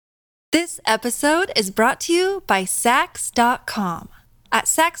This episode is brought to you by Sax.com. At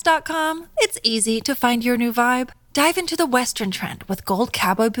Sax.com, it's easy to find your new vibe. Dive into the Western trend with gold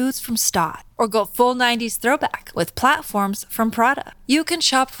cowboy boots from Stott, or go full 90s throwback with platforms from Prada. You can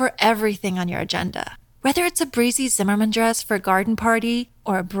shop for everything on your agenda, whether it's a breezy Zimmermann dress for a garden party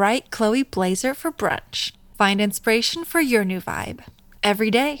or a bright Chloe blazer for brunch. Find inspiration for your new vibe every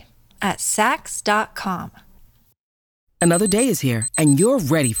day at Sax.com. Another day is here, and you're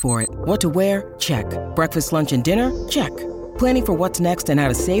ready for it. What to wear? Check. Breakfast, lunch, and dinner? Check. Planning for what's next and how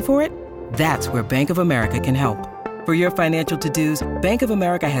to save for it? That's where Bank of America can help. For your financial to-dos, Bank of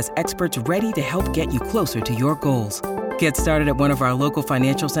America has experts ready to help get you closer to your goals. Get started at one of our local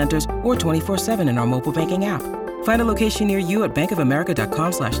financial centers or 24/7 in our mobile banking app. Find a location near you at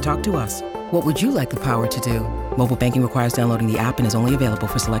bankofamerica.com/talktous. What would you like the power to do? Mobile banking requires downloading the app and is only available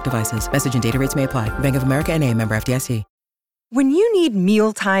for select devices. Message and data rates may apply. Bank of America N.A., member FDIC. When you need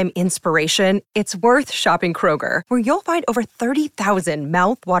mealtime inspiration, it's worth shopping Kroger, where you'll find over 30,000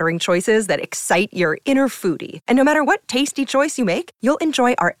 mouth-watering choices that excite your inner foodie. And no matter what tasty choice you make, you'll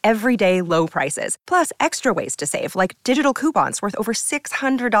enjoy our everyday low prices, plus extra ways to save, like digital coupons worth over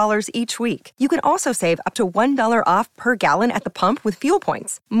 $600 each week. You can also save up to $1 off per gallon at the pump with fuel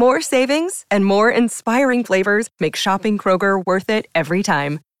points. More savings and more inspiring flavors make shopping Kroger worth it every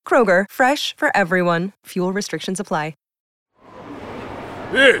time. Kroger, fresh for everyone. Fuel restrictions apply.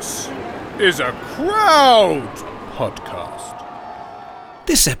 This is a Crowd Podcast.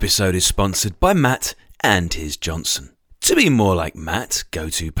 This episode is sponsored by Matt and his Johnson. To be more like Matt, go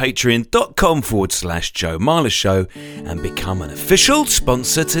to patreon.com/Joe Marler Show and become an official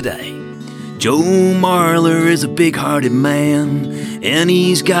sponsor today. Joe Marler is a big-hearted man, and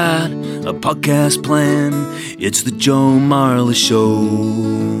he's got a podcast plan. It's the Joe Marler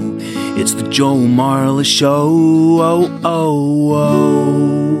Show. It's the Joe Marler Show. Oh, oh, oh.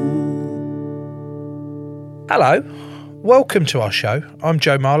 Hello, welcome to our show. I'm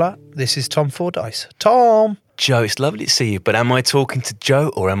Joe Marler. This is Tom Fordyce. Tom! Joe, it's lovely to see you, but am I talking to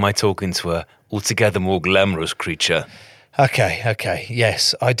Joe or am I talking to a altogether more glamorous creature? Okay.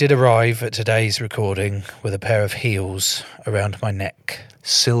 Yes, I did arrive at today's recording with a pair of heels around my neck.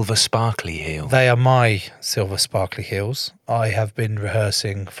 Silver sparkly heel. They are my silver sparkly heels. I have been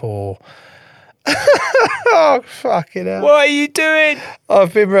rehearsing for... Oh, fucking hell. What are you doing?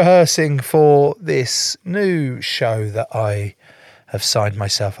 I've been rehearsing for this new show that I have signed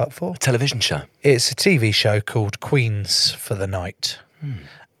myself up for. A television show? It's a TV show called Queens for the Night.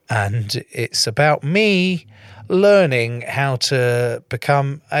 And it's about me learning how to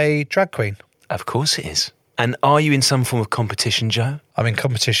become a drag queen. Of course it is. And are you in some form of competition, Joe? I'm in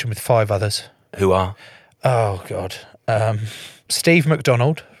competition with 5 others. Who are? Oh, God. Steve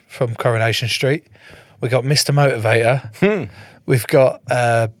McDonald from Coronation Street. We've got Mr. Motivator. We've got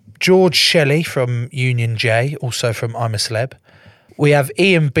George Shelley from Union J, also from I'm a Celeb. We have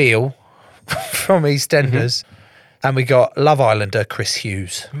Ian Beale from EastEnders. And we got Love Islander Chris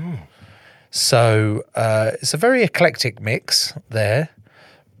Hughes. So it's a very eclectic mix there.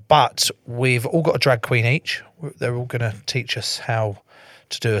 But we've all got a drag queen each. They're all going to teach us how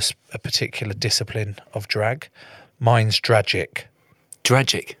to do a particular discipline of drag. Mine's Dragic.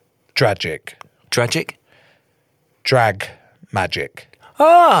 Dragic? Dragic. Dragic? Drag magic.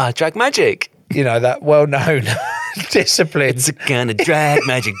 Ah, drag magic. You know, that well-known discipline. It's a kind of drag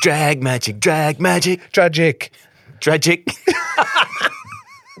magic, drag magic, drag magic. Dragic. Dragic.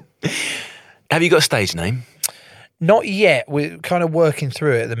 Have you got a stage name? Not yet. We're kind of working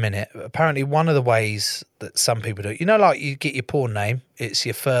through it at the minute. Apparently, one of the ways that some people do it, you know, like you get your porn name, it's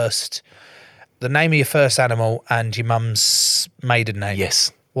the name of your first animal and your mum's maiden name.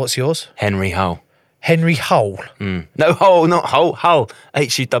 Yes. What's yours? Henry Hull. Henry Hull. No, Hull, not Hull. Hull.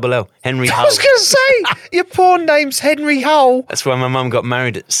 H-U-L-L. Henry Hull. I was going to say, your porn name's Henry Hull. That's why my mum got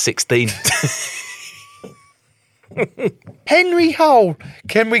married at 16. Henry Hull.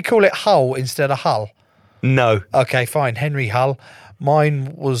 Can we call it Hull instead of Hull? No. Okay, fine. Henry Hull.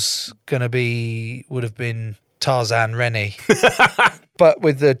 Mine would have been Tarzan Rennie. But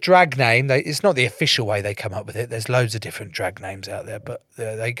with the drag name, it's not the official way they come up with it. There's loads of different drag names out there, but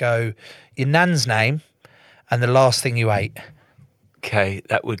they go your nan's name and the last thing you ate. Okay,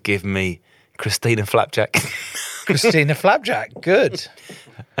 that would give me Christina Flapjack. Christina Flapjack, good.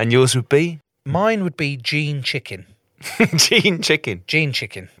 And yours would be? Mine would be Jean Chicken. Jean Chicken. Jean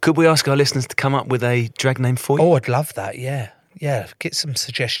Chicken. Could we ask our listeners to come up with a drag name for you? Oh, I'd love that, yeah. Yeah, get some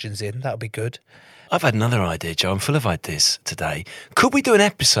suggestions in. That would be good. I've had another idea, Joe. I'm full of ideas today. Could we do an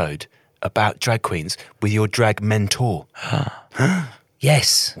episode about drag queens with your drag mentor?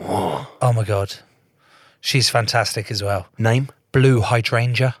 Yes. Whoa. Oh, my God. She's fantastic as well. Name? Blue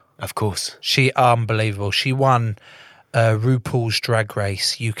Hydrangea. Of course. She unbelievable. She won RuPaul's Drag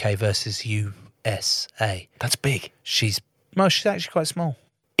Race UK versus USA. That's big. She's actually quite small.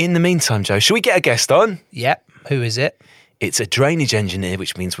 In the meantime, Joe, shall we get a guest on? Yep. Who is it? It's a drainage engineer,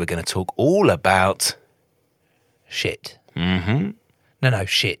 which means we're going to talk all about... Shit. Mm-hmm. No,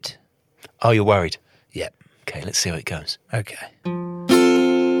 shit. Oh, you're worried? Yep. Okay, let's see how it goes. Okay.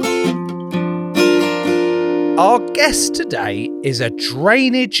 Our guest today is a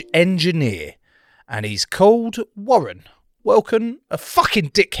drainage engineer, and he's called Warren. Welcome, a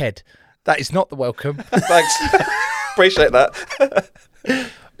fucking dickhead. That is not the welcome. Thanks. Appreciate that.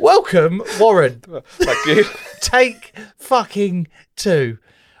 Welcome, Warren. Thank you. Take fucking two.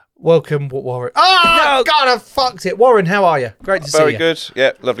 Welcome, Warren. Oh, God, I fucked it. Warren, how are you? Great to see you. Very good.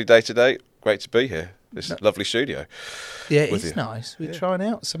 Yeah, lovely day today. Great to be here. This lovely studio. Yeah, with it's you. nice. We're trying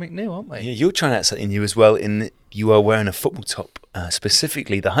out something new, aren't we? Yeah, you're trying out something new as well in that you are wearing a football top,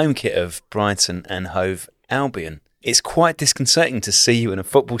 specifically the home kit of Brighton and Hove Albion. It's quite disconcerting to see you in a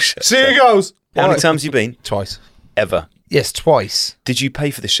football shirt. Seagulls! How many times have you been? Twice. Ever? Yes, twice. Did you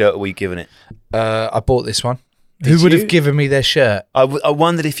pay for the shirt or were you given it? I bought this one. Did Who would you? have given me their shirt? I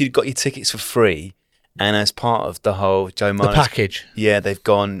wondered if you'd got your tickets for free, and as part of the whole Joe The Marler's package. yeah, we've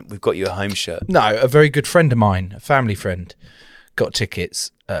got you a home shirt. No, a very good friend of mine, a family friend, got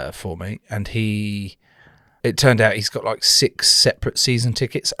tickets for me, and it turned out he's got like 6 separate season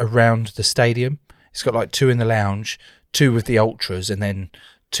tickets around the stadium. He's got like 2 in the lounge, 2 with the ultras, and then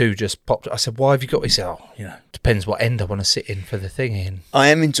 2 just popped. I said, "Why have you got?" He said, depends what end I want to sit in for the thing in. I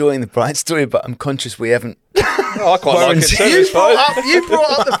am enjoying the Bright story, but I'm conscious we haven't. Oh, I quite like it too. You It's fine.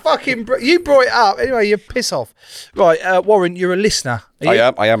 brought up the fucking. You brought it up anyway. You piss off, right? Warren, you're a listener. Are you?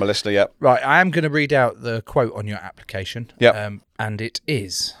 I am a listener, yeah. Right, I am going to read out the quote on your application. Yep. And it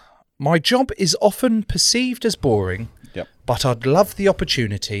is, "My job is often perceived as boring, Yep. but I'd love the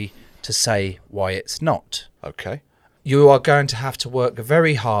opportunity to say why it's not. Okay. You are going to have to work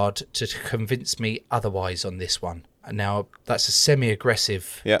very hard to convince me otherwise on this one." Now, that's a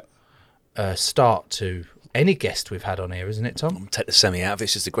semi-aggressive Yeah. start to any guest we've had on here, isn't it, Tom? Take the semi out of it,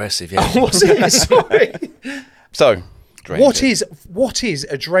 it's just aggressive, yeah. What's it? Sorry. So, drainage. What is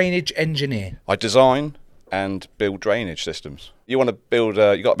a drainage engineer? I design and build drainage systems. You want to build,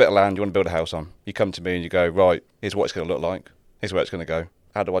 you got a bit of land you want to build a house on. You come to me and you go, right, here's what it's going to look like. Here's where it's going to go.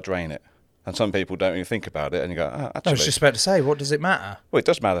 How do I drain it? And some people don't even think about it and you go, actually. I was just about to say, what does it matter? Well, it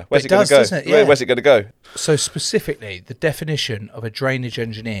does matter. Where's It it going does, to go? doesn't it? Yeah. Where's it going to go? So specifically, the definition of a drainage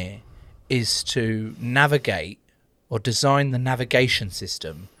engineer is to navigate or design the navigation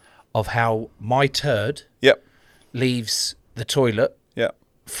system of how my turd Yep. leaves the toilet Yep.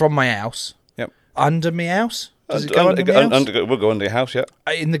 from my house, Yep. under my house. Does it go under my house? We'll go under your house, yeah.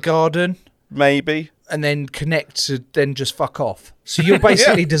 In the garden, Maybe. and then connect to then just fuck off. So you're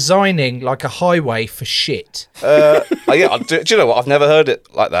basically designing like a highway for shit. Do you know what? I've never heard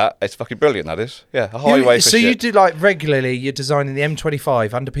it like that. It's fucking brilliant, that is. Yeah, a highway for so shit. you do like regularly, you're designing the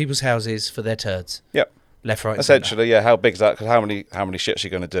M25 under people's houses for their turds. Yep. Left, right, and centre. Essentially, yeah. How big's that? Because how many shits are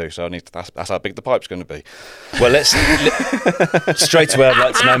you going to do? So that's how big the pipe's going to be. Well, straight away, I'd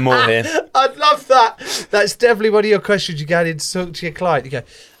like to know more here. I'd love that. That's definitely one of your questions you go in to talk to your client. You go,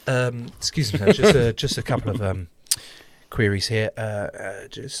 excuse me, sir, just a couple of queries here.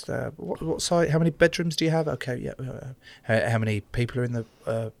 What site? How many bedrooms do you have? Okay, yeah. How many people are in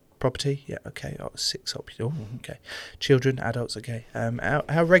the property? Yeah, okay. 6 up. Oh, okay. Children, adults. Okay.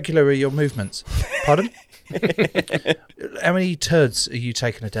 How regular are your movements? Pardon? How many turds are you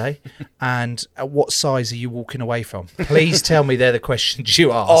taking a day? And what size are you walking away from? Please tell me they're the questions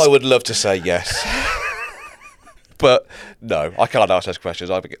you ask. I would love to say yes. But no, I can't ask those questions.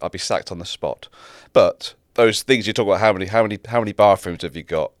 I'd be sacked on the spot. But those things you talk about, how many bathrooms have you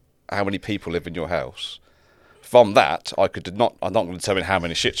got? How many people live in your house? From that, I'm not going to determine how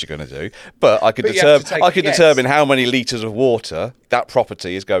many shits you're going to do, but I could determine how many litres of water that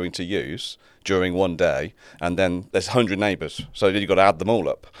property is going to use during one day, and then there's 100 neighbours, so you've got to add them all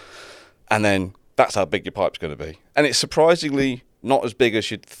up, and then that's how big your pipe's going to be. And it's surprisingly not as big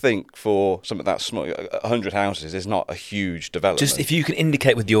as you'd think for something that small. 100 houses is not a huge development. Just if you can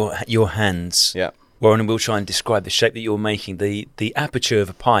indicate with your hands, Yeah. Warren, and we'll try and describe the shape that you're making, the aperture of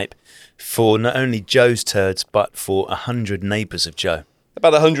a pipe for not only Joe's turds, but for 100 neighbours of Joe.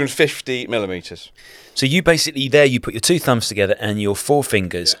 About 150 millimetres. So you basically you put your 2 thumbs together and your 4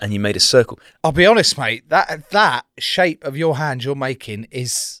 fingers and you made a circle. I'll be honest, mate, that shape of your hand you're making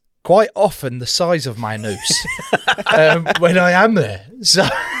is quite often the size of my noose when I am there.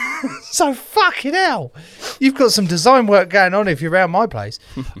 So fucking hell. You've got some design work going on if you're around my place.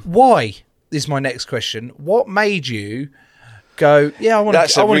 Why is my next question. What made you go, yeah, I want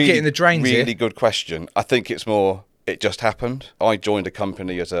That's to a really, get in the drains really here. good question. I think it's more, it just happened. I joined a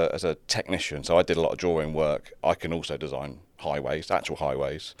company as a technician, so I did a lot of drawing work. I can also design highways, actual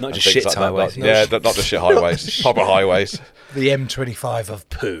highways. Not and just things shit like that. highways. Not just shit highways, proper highways. The M25 of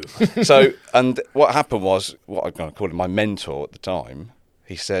poo. So, and what happened was, what I'm going to call him my mentor at the time,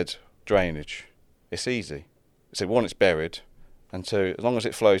 he said, drainage, it's easy. He said, one, it's buried, and two, as long as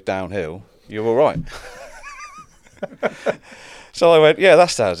it flows downhill, you're all right. So I went, yeah, that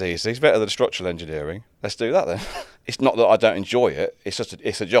sounds easy. It's better than structural engineering. Let's do that then. It's not that I don't enjoy it. It's just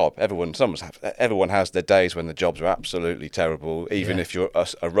it's a job. Everyone has their days when the jobs are absolutely terrible. Even if you're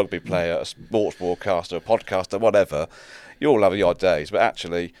a rugby player, a sports broadcaster, a podcaster, whatever, you all have your days. But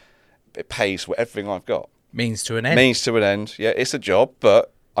actually, it pays for everything I've got. Means to an end. Means to an end. Yeah, it's a job,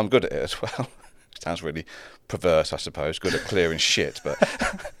 but I'm good at it as well. Sounds really perverse, I suppose. Good at clearing shit, but.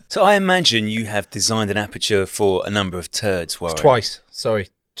 So I imagine you have designed an aperture for a number of turds, Warren. Twice. Sorry.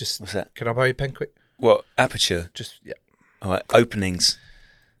 Just. What's that? Can I borrow your pen quick? What, aperture? Just, yeah. All right, openings,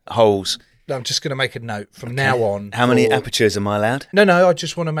 holes. No, I'm just going to make a note from now on. How many apertures am I allowed? No, I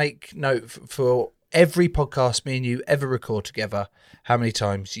just want to make note for every podcast me and you ever record together, how many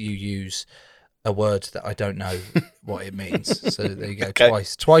times you use a word that I don't know what it means. So there you go, Okay.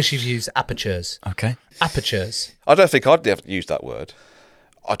 twice. Twice you've used apertures. Okay. Apertures. I don't think I'd ever use that word.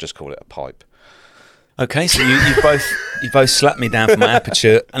 I'd just call it a pipe. Okay, so you both slapped me down for my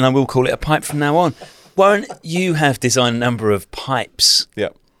aperture, and I will call it a pipe from now on. Warren, you have designed a number of pipes Yeah.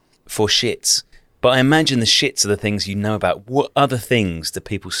 for shits, but I imagine the shits are the things you know about. What other things do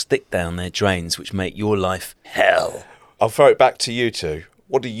people stick down their drains which make your life hell? I'll throw it back to you two.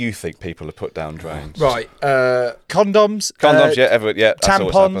 What do you think people have put down drains? Right. Condoms. Condoms, that's always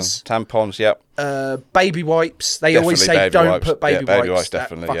tampons. happened. Tampons, yeah. Baby wipes. They always Definitely say baby don't wipes. put baby Yeah, baby wipes. wipes,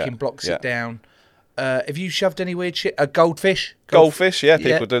 definitely, That yeah. fucking blocks Yeah. it down. Have you shoved any weird shit? A goldfish. Goldfish, yeah,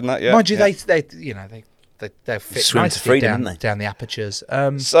 people doing that, yeah. Mind you, yeah. they fit Swim to nicely freedom, down, didn't they? down the apertures.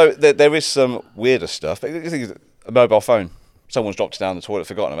 So there is some weirder stuff. I think a mobile phone. Someone's dropped it down the toilet,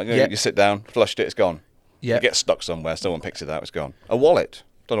 forgotten it. Yeah. You sit down, flushed it, it's gone. Yeah. You get stuck somewhere, someone picks it out, it's gone. A wallet.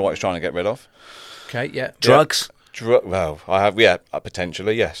 Don't know what he's trying to get rid of. Okay, yeah. Drugs? Well, I have,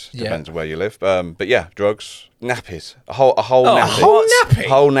 potentially, yes. Yeah. Depends on where you live. But yeah, drugs, nappies, a whole nappy. whole nappy?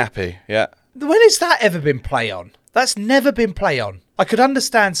 Whole nappy, yeah. When has that ever been play on? That's never been play on. I could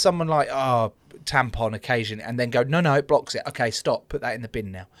understand someone like, tampon occasionally, and then go, no, it blocks it. Okay, stop, put that in the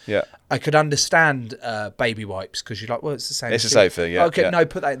bin now. Yeah. I could understand baby wipes because you're like, well, it's the same. It's the same thing, yeah, Okay, yeah. no,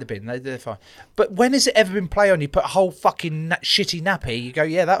 put that in the bin. They're fine. But when has it ever been play on? You put a whole fucking shitty nappy. You go,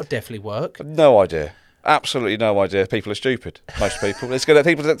 yeah, that would definitely work. No idea. Absolutely no idea. People are stupid. Most people. It's gonna.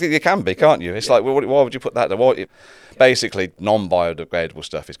 People. You can be, can't you? It's like, well, why would you put that there? Basically, non-biodegradable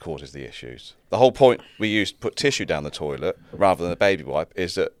stuff causes the issues. The whole point we put tissue down the toilet rather than a baby wipe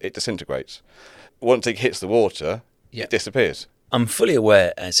is that it disintegrates. Once it hits the water, Yeah. it disappears. I'm fully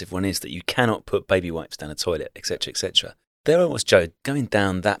aware, as everyone is, that you cannot put baby wipes down a toilet, etc., etc. There I was, Joe, going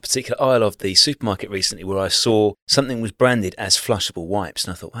down that particular aisle of the supermarket recently where I saw something was branded as flushable wipes,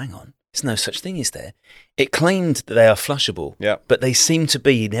 and I thought, hang on, there's no such thing, is there? It claimed that they are flushable, Yeah. but they seem to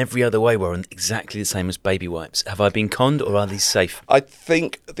be in every other way, Warren, exactly the same as baby wipes. Have I been conned, or are these safe? I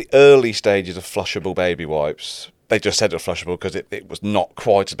think the early stages of flushable baby wipes, they just said it was flushable because it was not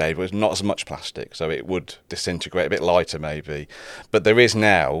quite as baby, it was not as much plastic, so it would disintegrate, a bit lighter maybe. But there is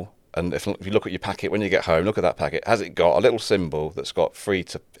now, and if you look at your packet when you get home, look at that packet, has it got a little symbol that's got free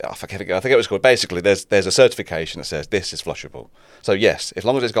to, I forget it, I think it was called, basically there's a certification that says this is flushable. So yes, as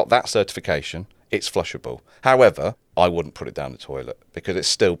long as it's got that certification, it's flushable. However, I wouldn't put it down the toilet because it's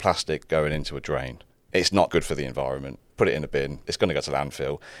still plastic going into a drain. It's not good for the environment. Put it in a bin, it's going to go to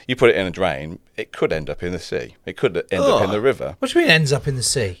landfill. You put it in a drain, it could end up in the sea. It could end up in the river. What do you mean ends up in the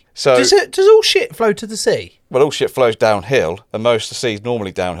sea? So- does all shit flow to the sea? Well, all shit flows downhill, and most of the sea's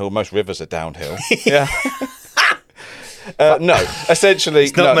normally downhill. Most rivers are downhill. Yeah. No, essentially...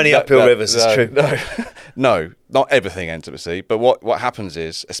 It's not many uphill rivers, it's true. No, not everything ends up at sea. But what happens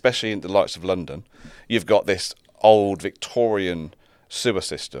is, especially in the likes of London, you've got this old Victorian sewer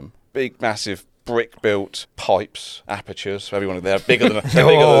system, big, massive brick-built pipes, apertures, everyone, they're bigger than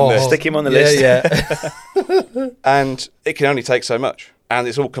this. Stick him on the list. Yeah. And it can only take so much. And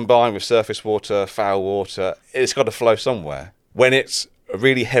it's all combined with surface water, foul water. It's got to flow somewhere. When it's a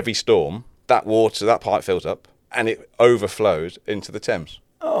really heavy storm, that pipe fills up and it overflows into the Thames.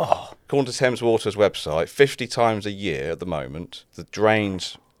 According to Thames Water's website, 50 times a year at the moment, the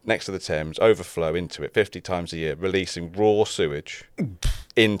drains next to the Thames overflow into it 50 times a year, releasing raw sewage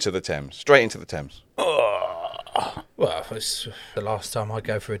into the Thames, straight into the Thames. Well, Well, it's the last time I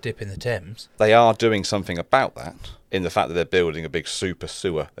go for a dip in the Thames. They are doing something about that in the fact that they're building a big super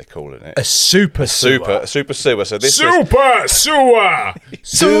sewer, they're calling it. A super sewer. A super sewer. So this Super sewer!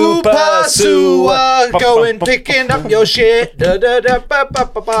 Super sewer, going picking up your shit. Da, da, da, ba, ba,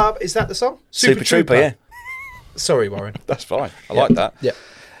 ba, ba. Is that the song? Super Trooper, yeah. Sorry, Warren. That's fine. I like that. Yeah.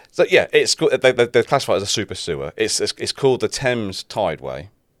 So yeah, it's they're classified as a super sewer. It's called the Thames Tideway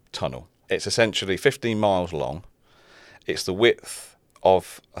Tunnel. It's essentially 15 miles long. It's the width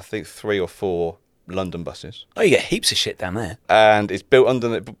of, I think, 3 or 4 London buses. Oh, you get heaps of shit down there. And it's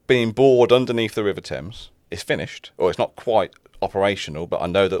being bored underneath the River Thames. It's finished, or it's not quite operational, but I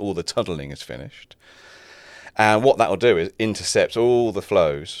know that all the tunnelling is finished. And what that will do is intercept all the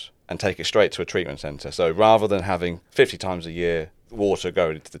flows and take it straight to a treatment centre. So rather than having 50 times a year water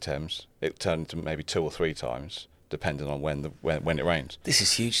going into the Thames, it turned into maybe 2 or 3 times, depending on when it rains. This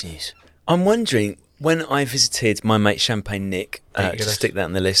is huge news. I'm wondering, when I visited my mate Champagne Nick, just stick that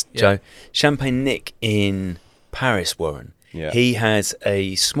on the list, Joe. Champagne Nick in Paris, Warren. Yeah. He has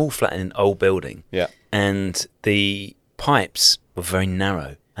a small flat in an old building. Yeah. And the pipes were very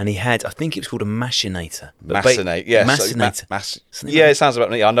narrow. And he had, I think it was called a machinator. Machinate, yes. Machinator. Yeah, it sounds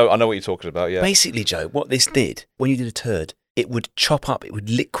about me. I know what you're talking about, yeah. Basically, Joe, what this did, when you did a turd, it would chop up, it would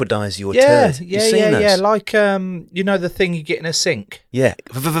liquidise your turd. Yeah, like, you know the thing you get in a sink? Yeah,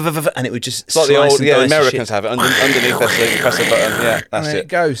 and it would just it's like the old, Americans have it underneath their sink, press a button, yeah, that's and it. It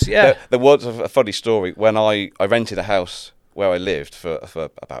goes, yeah. There was a funny story when I rented a house where I lived for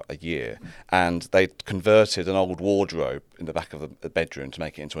about a year, and they converted an old wardrobe in the back of the bedroom to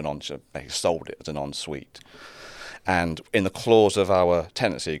make it into they sold it as an ensuite. And in the clause of our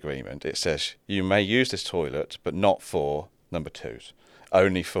tenancy agreement, it says you may use this toilet, but not for number 2s,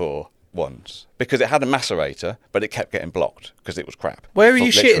 only for 1s, because it had a macerator, but it kept getting blocked because it was crap. Where are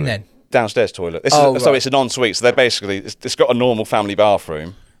you shitting then? Downstairs toilet. Right. So it's an ensuite. So they're basically it's got a normal family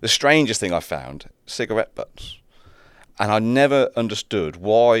bathroom. The strangest thing I found: cigarette butts, and I never understood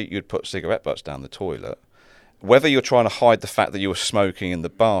why you'd put cigarette butts down the toilet. Whether you're trying to hide the fact that you were smoking in the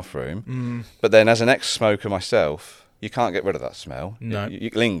bathroom, but then as an ex-smoker myself, you can't get rid of that smell. No.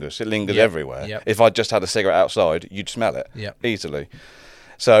 It lingers everywhere. Yep. If I just had a cigarette outside, you'd smell it easily.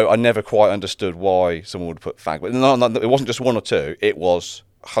 So I never quite understood why someone would put fag. But no, it wasn't just 1 or 2, it was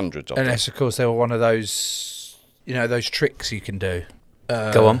hundreds of them. Unless, of course, they were one of those, those tricks you can do.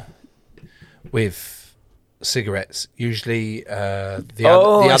 Go on. With cigarettes. Usually the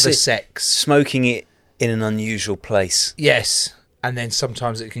other sex. Smoking it in an unusual place. Yes. And then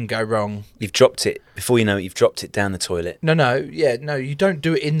sometimes it can go wrong. You've dropped it, before you know it, you've dropped it down the toilet. No, you don't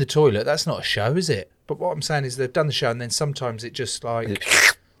do it in the toilet. That's not a show, is it? But what I'm saying is they've done the show and then sometimes it just like,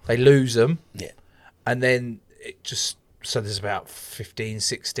 they lose them. Yeah. And then it just, so there's about 15,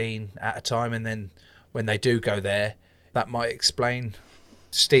 16 at a time. And then when they do go there, that might explain.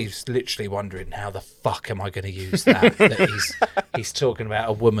 Steve's literally wondering, how the fuck am I going to use that? That he's talking about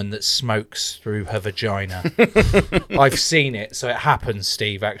a woman that smokes through her vagina. I've seen it, so it happens,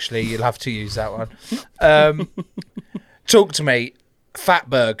 Steve, actually. You'll have to use that one. Talk to me.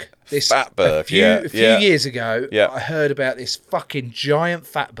 Fatberg. Fatberg, a few years ago, I heard about this fucking giant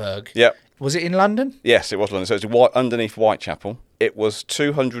fatberg. Yep. Was it in London? Yes, it was London. So it's underneath Whitechapel. It was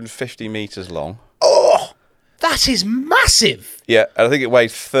 250 metres long. Oh! That is massive. Yeah, and I think it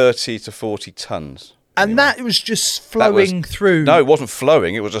weighed 30 to 40 tons. And that was just flowing through. No, it wasn't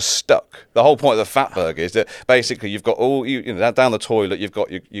flowing. It was just stuck. The whole point of the fatberg is that basically you've got all down the toilet. You've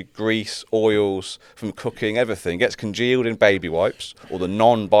got your grease, oils from cooking, everything gets congealed in baby wipes or the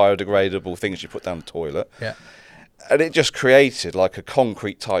non-biodegradable things you put down the toilet. Yeah, and it just created like a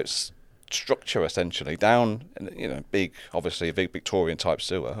concrete type structure essentially down. Big, obviously a big Victorian type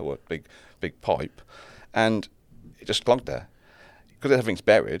sewer or a big pipe. And it just clogged there. Because everything's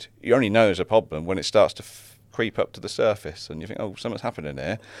buried, you only know there's a problem when it starts to creep up to the surface and you think, oh, something's happening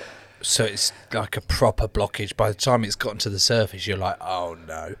here. So it's like a proper blockage. By the time it's gotten to the surface, you're like, oh,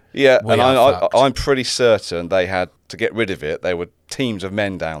 no. Yeah, and I'm pretty certain they had, to get rid of it, there were teams of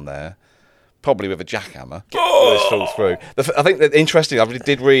men down there, probably with a jackhammer, get this fall through. I think that interesting. I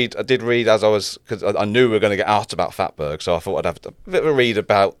did read as I was, because I knew we were going to get asked about Fatberg, so I thought I'd have a bit of a read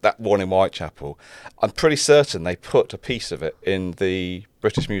about that one in Whitechapel. I'm pretty certain they put a piece of it in the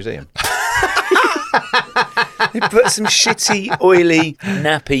British Museum. They put some shitty, oily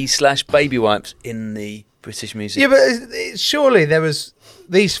nappy / baby wipes in the British Museum. Yeah, but surely there was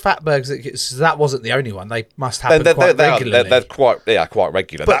these fatbergs. That wasn't the only one. They must happen quite regularly. They're quite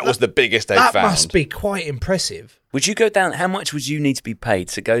regular. But that was the biggest they found. That must be quite impressive. Would you go down? How much would you need to be paid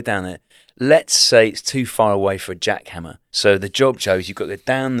to go down there? Let's say it's too far away for a jackhammer. So the job, Joe, is you've got to go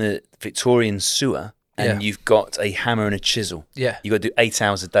down the Victorian sewer and you've got a hammer and a chisel. Yeah. You've got to do 8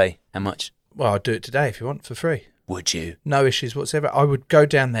 hours a day. How much? Well, I'll do it today if you want, for free. Would you? No issues whatsoever. I would go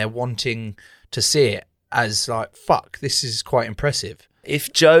down there wanting to see it as like, fuck, this is quite impressive.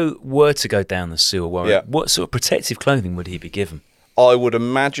 If Joe were to go down the sewer, Warren, Yeah. what sort of protective clothing would he be given? I would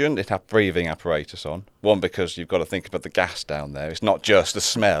imagine it'd have breathing apparatus on. One, because you've got to think about the gas down there. It's not just the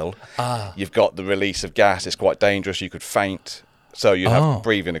smell. You've got the release of gas. It's quite dangerous. You could faint. So you'd have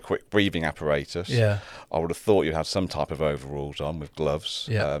a quick breathing apparatus. Yeah. I would have thought you'd have some type of overalls on with gloves,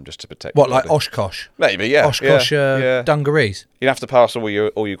 just to protect. What, your like body. Oshkosh? Maybe, yeah. Oshkosh dungarees? You'd have to pass all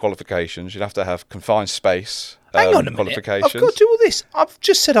your qualifications. You'd have to have confined space. Hang on a minute. Qualifications. I've got to do all this. I've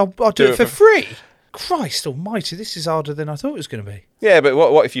just said I'll do it for free. Christ almighty, this is harder than I thought it was going to be. Yeah, but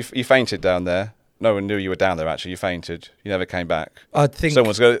what if you fainted down there? No one knew you were down there. Actually, you fainted. You never came back. I think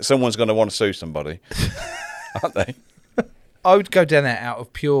someone's going to want to sue somebody, aren't they? I would go down there out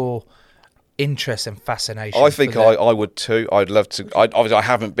of pure interest and fascination. I think I would too. I'd love to. Obviously, I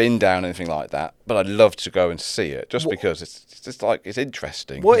haven't been down anything like that, but I'd love to go and see it just because it's just like it's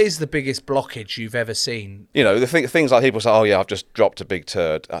interesting. What is the biggest blockage you've ever seen? You know, things like people say, "Oh yeah, I've just dropped a big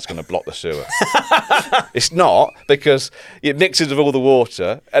turd. That's going to block the sewer." It's not, because it mixes with all the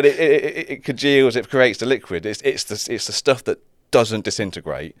water and it congeals. It creates the liquid. It's the stuff that doesn't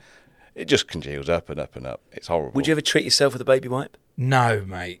disintegrate. It just congeals up and up and up. It's horrible. Would you ever treat yourself with a baby wipe? No,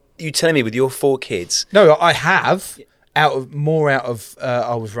 mate. You telling me with your 4 kids? No, I have. I was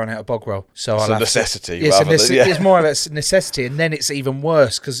run out of bog roll, so it's I'll a necessity. It's more of a necessity, and then it's even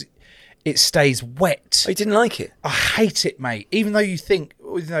worse because it stays wet. Oh, you didn't like it? I hate it, mate. Even though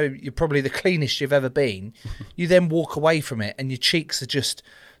you're probably the cleanest you've ever been, you then walk away from it, and your cheeks are just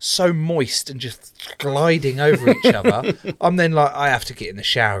so moist and just gliding over each other. I'm then like, I have to get in the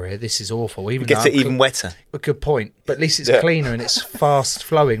shower here. This is awful. Even gets it even wetter. A good point, but at least it's cleaner and it's fast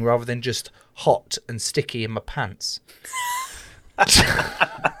flowing rather than just hot and sticky in my pants.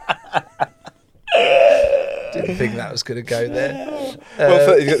 Didn't think that was going to go there.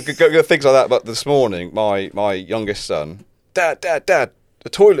 Well, things like that. But this morning, my youngest son, Dad, the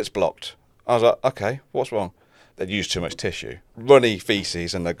toilet's blocked. I was like, okay, what's wrong? They'd used too much tissue, runny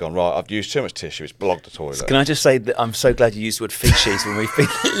feces, and they'd gone, right, I've used too much tissue, it's blocked the toilet. Can I just say that I'm so glad you used the word feces when we've been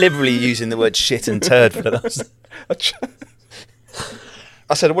liberally using the word shit and turd for the last...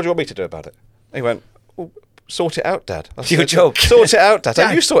 I said, what do you want me to do about it? He went, well, sort it out, Dad. I Your said, job. Sort it out, Dad.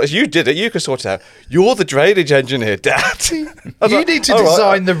 You did it, you can sort it out. You're the drainage engineer, Dad. You need to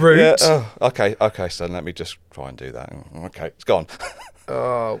design the route. Yeah, okay, son, let me just try and do that. Okay, it's gone.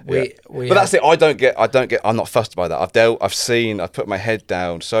 But that's it. I'm not fussed by that. I've put my head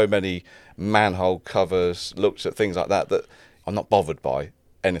down so many manhole covers, looked at things like that I'm not bothered by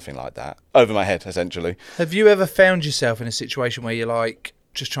anything like that. Over my head, essentially. Have you ever found yourself in a situation where you're like,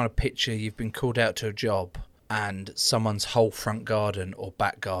 just trying to picture you've been called out to a job and someone's whole front garden or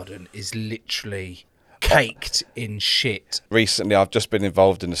back garden is literally caked in shit? Recently, I've just been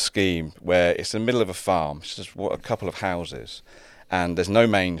involved in a scheme where it's in the middle of a farm. It's just a couple of houses. And there's no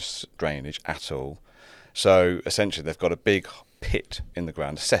mains drainage at all. So essentially they've got a big pit in the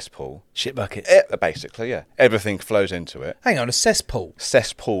ground, a cesspool. Shit buckets. Basically, yeah. Everything flows into it. Hang on, a cesspool?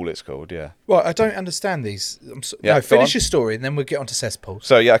 Cesspool it's called, yeah. Well, I don't understand these. Finish your story and then we'll get on to cesspools.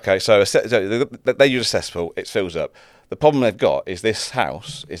 So, yeah, okay. So they use a cesspool, it fills up. The problem they've got is this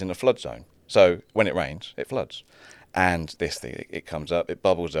house is in a flood zone. So when it rains, it floods. And this thing, it comes up, it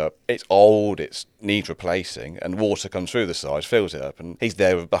bubbles up, it's old, it needs replacing, and water comes through the sides, fills it up, and he's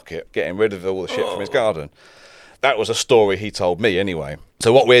there with a bucket, getting rid of all the shit from his garden. That was a story he told me anyway.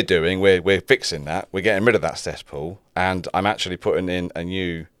 So what we're doing, we're fixing that, we're getting rid of that cesspool, and I'm actually putting in a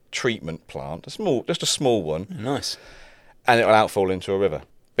new treatment plant, just a small one. Nice. And it will outfall into a river,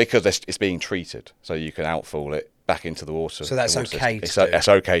 because it's being treated, so you can outfall it back into the water. So that's okay to do? That's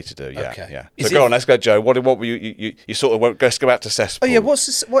okay to do, yeah. Okay. Yeah. So go on, let's go, Joe. What were you sort of won't, let's go back to cesspool. Oh yeah, what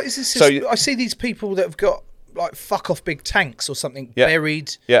is this? So I see these people that have got like fuck off big tanks or something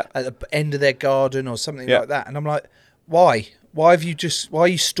buried at the end of their garden or something like that, and I'm like, why? Why are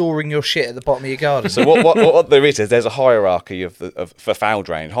you storing your shit at the bottom of your garden? So what there is there's a hierarchy for foul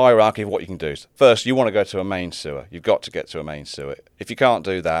drain. Hierarchy of what you can do. First, you want to go to a main sewer. You've got to get to a main sewer. If you can't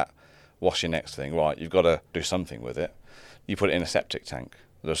do that, what's your next thing? Right, you've got to do something with it. You put it in a septic tank.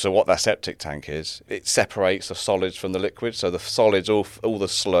 So what that septic tank is, it separates the solids from the liquid. So the solids, all the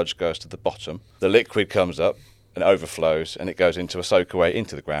sludge goes to the bottom. The liquid comes up and overflows, and it goes into a soak away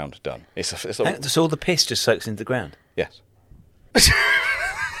into the ground. Done. So all the piss just soaks into the ground? Yes.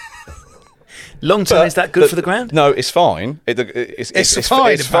 Long term, is that good for the ground? No, it's fine. It's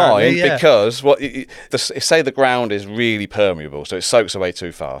fine. It's fine because say the ground is really permeable, so it soaks away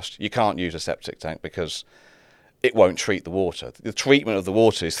too fast. You can't use a septic tank because it won't treat the water. The treatment of the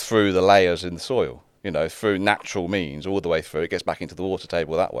water is through the layers in the soil, through natural means all the way through. It gets back into the water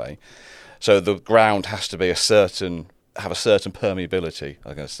table that way. So the ground has to be have a certain permeability,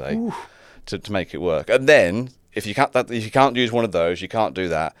 I'm going to say, to make it work. And then if you can't use one of those, you can't do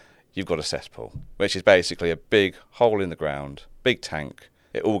that. You've got a cesspool, which is basically a big hole in the ground, big tank.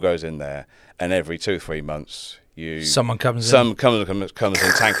 It all goes in there, and every 2-3 months, someone comes and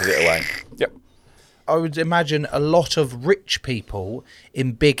tankers it away. Yep. I would imagine a lot of rich people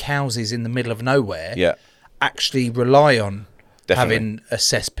in big houses in the middle of nowhere actually rely on having a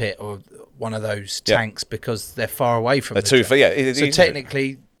cesspit or one of those tanks because they're far away from so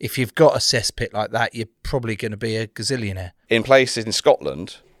technically, if you've got a cesspit like that, you're probably going to be a gazillionaire. In places in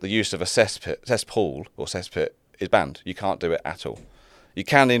Scotland, the use of a cesspool or cesspit is banned. You can't do it at all. You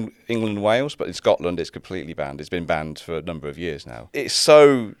can in England and Wales, but in Scotland it's completely banned. It's been banned for a number of years now. It's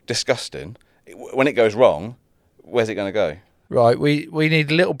so disgusting. When it goes wrong, where's it going to go? Right, we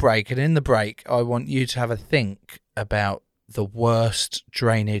need a little break, and in the break I want you to have a think about the worst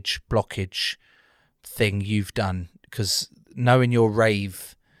drainage blockage thing you've done, because knowing your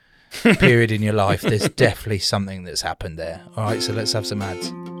rave period in your life, there's definitely something that's happened there. All right, so let's have some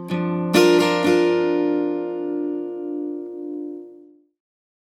ads.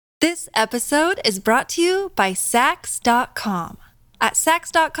 This episode is brought to you by Sax.com. At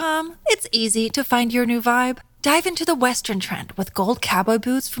Sax.com, it's easy to find your new vibe. Dive into the Western trend with gold cowboy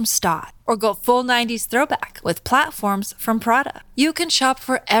boots from Stott, or go full 90s throwback with platforms from Prada. You can shop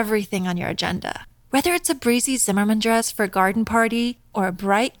for everything on your agenda, whether it's a breezy Zimmermann dress for a garden party or a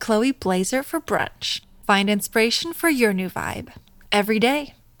bright Chloe blazer for brunch. Find inspiration for your new vibe every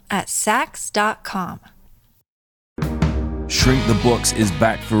day at Sax.com. Shrink the Box is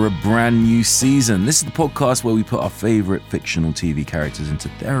back for a brand new season. This is the podcast where we put our favourite fictional TV characters into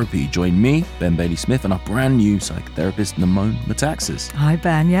therapy. Join me, Ben Bailey-Smith, and our brand new psychotherapist, Namone Metaxas. Hi,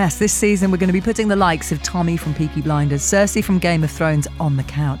 Ben. Yes, this season we're going to be putting the likes of Tommy from Peaky Blinders, Cersei from Game of Thrones on the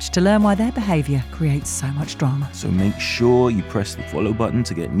couch to learn why their behaviour creates so much drama. So make sure you press the follow button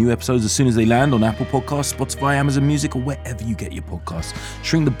to get new episodes as soon as they land on Apple Podcasts, Spotify, Amazon Music, or wherever you get your podcasts.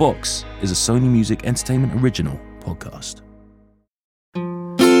 Shrink the Box is a Sony Music Entertainment original podcast.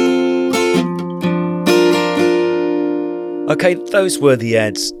 Okay, those were the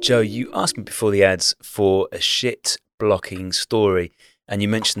ads. Joe, you asked me before the ads for a shit blocking story, and you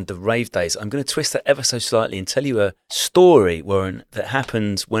mentioned the rave days. I'm going to twist that ever so slightly and tell you a story, Warren, that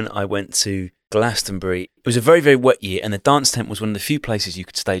happened when I went to Glastonbury. It was a very, very wet year, and the dance tent was one of the few places you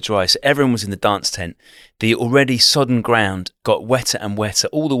could stay dry. So everyone was in the dance tent. The already sodden ground got wetter and wetter.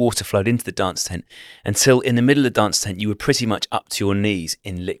 All the water flowed into the dance tent until in the middle of the dance tent, you were pretty much up to your knees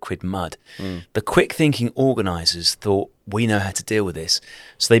in liquid mud. The quick-thinking organisers thought, we know how to deal with this.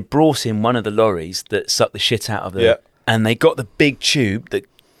 So they brought in one of the lorries that sucked the shit out of them, and they got the big tube that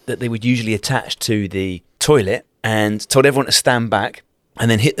they would usually attach to the toilet and told everyone to stand back and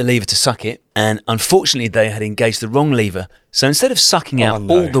then hit the lever to suck it. And unfortunately, they had engaged the wrong lever. So instead of sucking out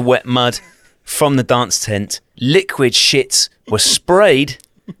all the wet mud from the dance tent, liquid shit was sprayed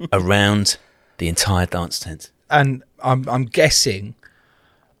around the entire dance tent. And I'm guessing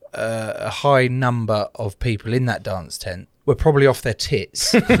a high number of people in that dance tent were probably off their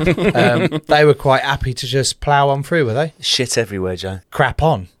tits. They were quite happy to just plough on through, were they? Shit everywhere, Joe. Crap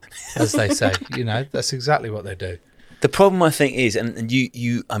on, as they say. That's exactly what they do. The problem, I think, is, and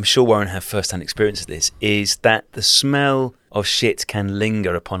you I'm sure Warren have first-hand experience of this, is that the smell of shit can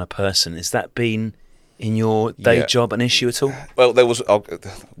linger upon a person. Has that been, in your day job, an issue at all? Well, there was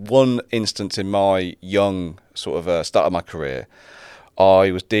one instance in my young start of my career.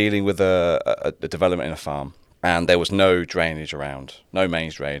 I was dealing with a development in a farm, and there was no drainage around, no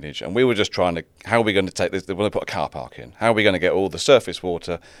mains drainage, and we were just trying to, how are we going to take this? They want to put a car park in. How are we going to get all the surface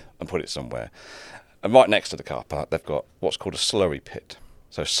water and put it somewhere? And right next to the car park, they've got what's called a slurry pit.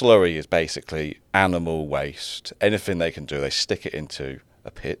 So slurry is basically animal waste. Anything they can do, they stick it into a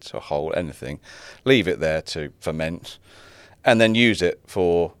pit, a hole, anything, leave it there to ferment, and then use it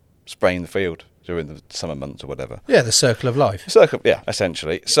for spraying the field during the summer months or whatever. Yeah, the circle of life.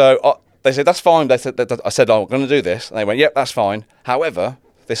 Essentially. So they said, that's fine. I said, I'm going to do this. And they went, yep, that's fine. However,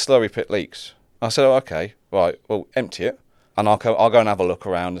 this slurry pit leaks. I said, oh, okay, right, well, empty it, and I'll go and have a look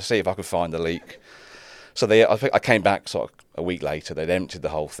around and see if I can find the leak. So I came back sort of a week later. They'd emptied the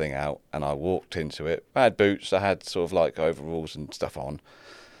whole thing out, and I walked into it. I had boots. I had sort of like overalls and stuff on.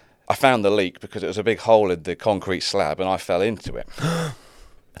 I found the leak because it was a big hole in the concrete slab, and I fell into it.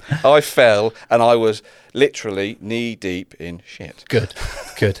 I fell and I was literally knee deep in shit. Good,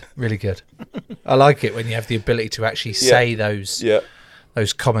 really good. I like it when you have the ability to actually say those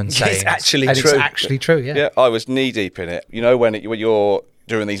common sayings. It's actually and true. It's actually true, yeah. Yeah, I was knee deep in it. You know, when you're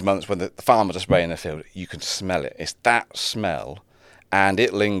during these months when the farmers are spraying the field, you can smell it. It's that smell, and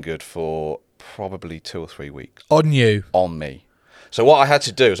it lingered for probably 2 or 3 weeks. On you? On me. So what I had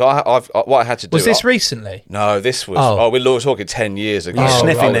to do is Was this recently? No, this was. We were talking 10 years ago. You're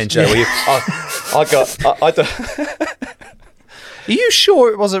sniffing then, Joe. I Are you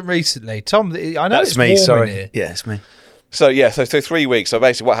sure it wasn't recently, Tom? I know That's it's me. warm Sorry. in here. Yeah, it's me. So 3 weeks. So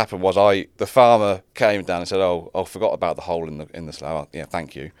basically, what happened was the farmer came down and said, "Oh, I forgot about the hole in the slough. Yeah,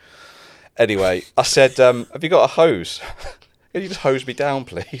 thank you." Anyway, I said, "Have you got a hose? Can you just hose me down,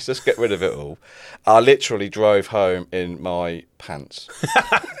 please? Just get rid of it all." I literally drove home in my pants.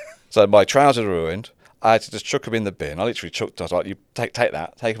 So my trousers were ruined. I had to just chuck them in the bin. I literally chucked. I was like, "You take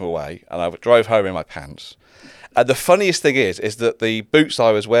that, take them away." And I drove home in my pants. And the funniest thing is that the boots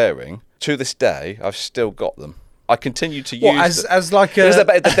I was wearing, to this day, I've still got them. I continue to use as like a...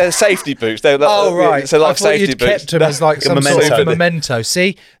 They're safety boots. They're right. So like I thought safety you'd boots. kept them as like some memento. sort of memento.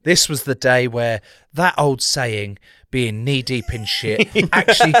 See, this was the day where that old saying, being knee deep in shit,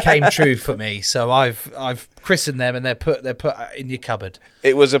 actually came true for me. So I've christened them, and they're put in your cupboard.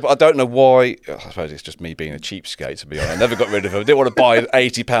 It was. I don't know why. I suppose it's just me being a cheapskate, to be honest. I never got rid of them. I didn't want to buy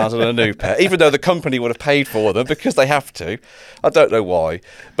 £80 on a new pair, even though the company would have paid for them because they have to. I don't know why,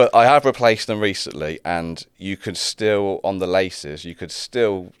 but I have replaced them recently, and you can still, on the laces, you could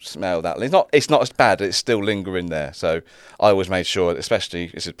still smell that. It's not as bad. It's still lingering there. So I always made sure, especially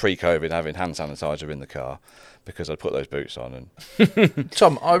this is pre-COVID, having hand sanitizer in the car, because I'd put those boots on. And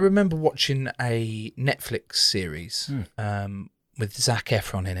Tom, I remember watching a Netflix series with Zac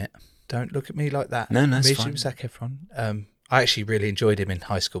Efron in it. Don't look at me like that. No, it's fine. Zac Efron. I actually really enjoyed him in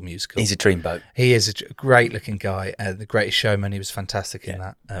High School Musical. He's a dreamboat. He is a great-looking guy. The Greatest Showman, he was fantastic in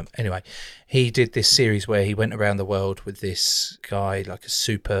that. Anyway, he did this series where he went around the world with this guy, like a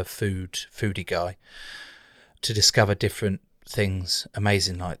super foodie guy, to discover different things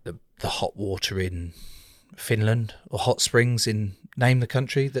amazing, like the hot water in Finland, or hot springs in, name the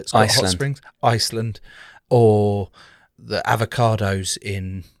country that's got hot springs. Iceland. Or the avocados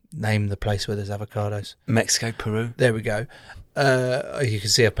in, name the place where there's avocados. Mexico, Peru. There we go. You can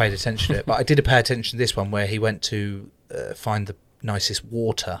see I paid attention to it, but I did pay attention to this one where he went to find the nicest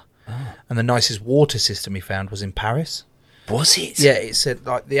water, and the nicest water system he found was in Paris. Was it? Yeah, it said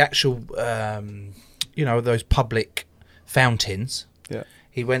like the actual, those public fountains. yeah.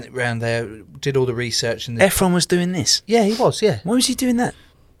 He went around there, did all the research, and Efron was doing this. yeah, he was. Yeah. Why was he doing that?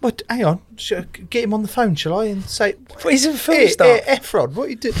 But hang on, get him on the phone, shall I? And say, He's a film star. Efron, what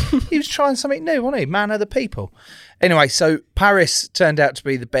you did? He was trying something new, wasn't he? Man of the people. Anyway, so Paris turned out to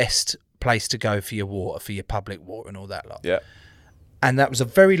be the best place to go for your water, for your public water, and all that lot. Yeah. And that was a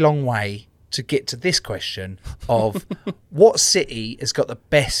very long way to get to this question of what city has got the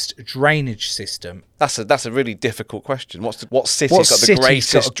best drainage system? That's a really difficult question. What city's got the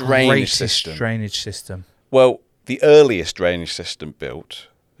greatest drainage system? Well, the earliest drainage system built,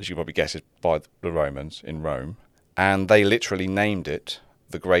 as you probably guess, is by the Romans in Rome, and they literally named it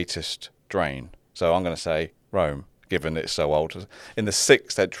the greatest drain. So I'm going to say Rome, given it's so old. In the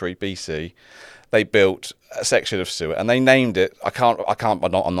 6th century BC, they built a section of sewer, and they named it. I'm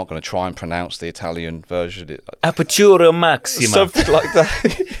not going to try and pronounce the Italian version. Apertura maxima. Something like that.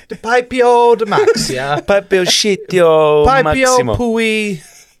 Pipio de Maxia. Pipio shitio maximo. Pipio pui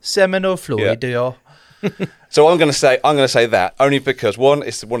semino fluidio. So I'm going to say that only because one,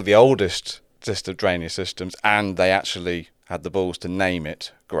 it's one of the oldest drainage systems, and they actually had the balls to name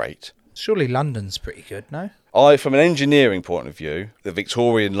it great. Surely London's pretty good, no? From an engineering point of view, the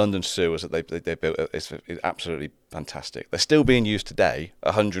Victorian London sewers that they built is absolutely fantastic. They're still being used today,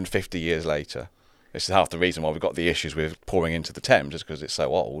 150 years later. This is half the reason why we've got the issues with pouring into the Thames, is because it's so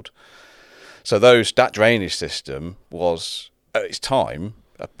old. So that drainage system was, at its time,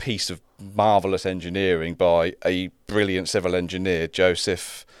 a piece of marvellous engineering by a brilliant civil engineer,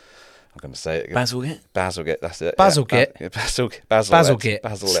 Joseph... I'm going to say it again. Bazalgette, that's it. Bazalgette? Yeah.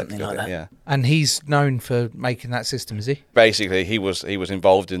 Bazalgette. Something like that. Yeah. And he's known for making that system, is he? Basically, he was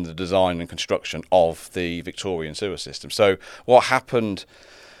involved in the design and construction of the Victorian sewer system. So what happened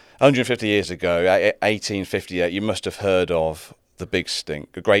 150 years ago, 1858, you must have heard of the Big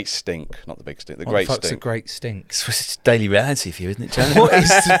Stink, the Great Stink, not the Big Stink, the Great Stink. What's a Great Stink? It's daily reality for you, isn't it, Joe? What is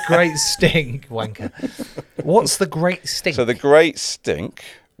the Great Stink, wanker? What's the Great Stink? So the Great Stink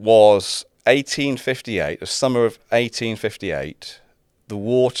was 1858, the summer of 1858. the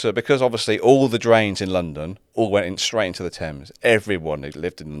water, because obviously all the drains in London all went in straight into the Thames. Everyone who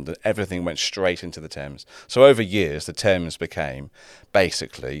lived in London, everything went straight into the Thames. So over years, the Thames became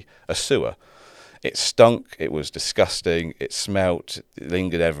basically a sewer. It stunk, it was disgusting, it smelt, it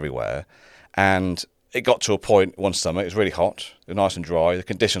lingered everywhere. And it got to a point one summer, it was really hot, it was nice and dry, the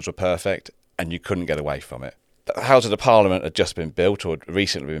conditions were perfect, and you couldn't get away from it. The Houses of Parliament had just been built, or had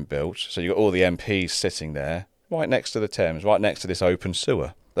recently been built, so you've got all the MPs sitting there, right next to the Thames, right next to this open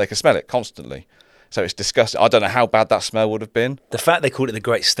sewer. They can smell it constantly. So it's disgusting. I don't know how bad that smell would have been. The fact they called it the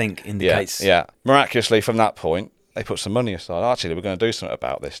Great Stink indicates... Yeah. Miraculously, from that point, they put some money aside. Actually, we're going to do something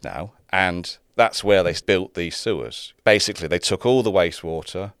about this now. And that's where they built these sewers. Basically, they took all the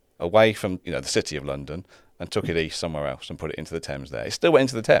wastewater away from the city of London and took it east somewhere else and put it into the Thames there. It still went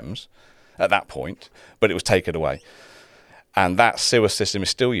into the Thames at that point, but it was taken away. And that sewer system is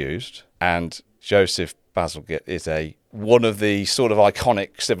still used, and Joseph Bazalgette is one of the sort of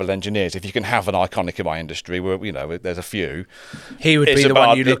iconic civil engineers. If you can have an iconic in my industry, where there's a few, he would be the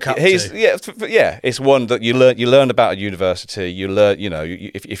one you look up to. Yeah, it's one that you learn about at university. You learn,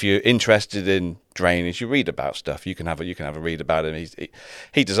 if you're interested in drainage, you read about stuff. You can have a read about him.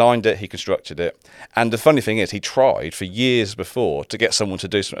 He designed it, he constructed it, and the funny thing is, he tried for years before to get someone to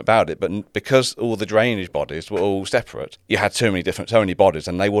do something about it, but because all the drainage bodies were all separate, you had so many bodies,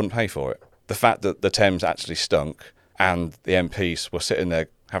 and they wouldn't pay for it. The fact that the Thames actually stunk and the MPs were sitting there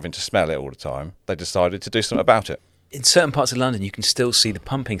having to smell it all the time, they decided to do something about it. In certain parts of London, you can still see the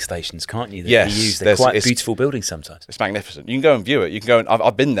pumping stations, can't you? Yes. They're quite beautiful buildings sometimes. It's magnificent. You can go and view it. You can go and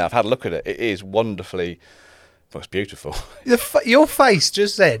I've been there. I've had a look at it. It is wonderfully, it's beautiful. Your face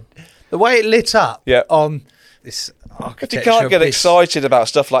just then, the way it lit up on this architecture. You can't get excited about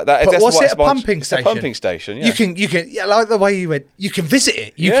stuff like that. But was it a pumping station? It's a pumping station, yeah. You can, like the way you went, you can visit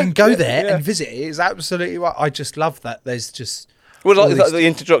it. You can go there and visit it. It's absolutely right. I just love that. There's just... Well, like the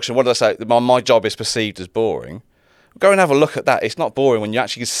introduction, what did I say? My job is perceived as boring. Go and have a look at that. It's not boring when you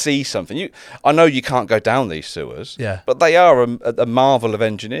actually see something. I know you can't go down these sewers, but they are a marvel of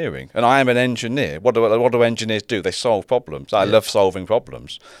engineering. And I am an engineer. What do engineers do? They solve problems. I love solving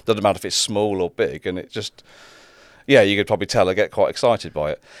problems. Doesn't matter if it's small or big. And it just... Yeah, you could probably tell I get quite excited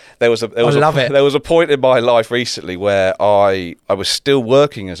by it. There was a point in my life recently where I was still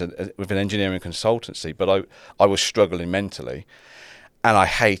working with an engineering consultancy, but I was struggling mentally, and I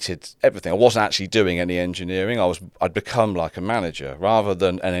hated everything. I wasn't actually doing any engineering. I'd become like a manager rather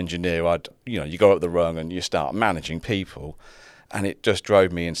than an engineer. You go up the rung and you start managing people, and it just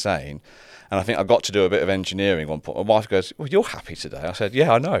drove me insane. And I think I got to do a bit of engineering at one point. My wife goes, "Well, you're happy today." I said,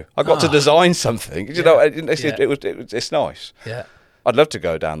 "Yeah, I know. I got to design something. It's nice. Yeah, I'd love to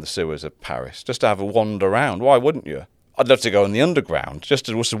go down the sewers of Paris just to have a wander around. Why wouldn't you? I'd love to go in the underground just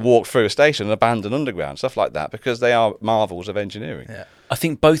to walk through a station, an abandoned underground, stuff like that, because they are marvels of engineering." Yeah. I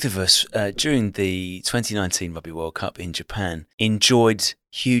think both of us during the 2019 Rugby World Cup in Japan enjoyed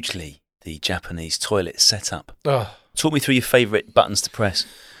hugely the Japanese toilet setup. Talk me through your favourite buttons to press.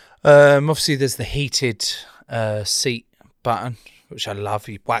 Obviously, there's the heated seat button, which I love.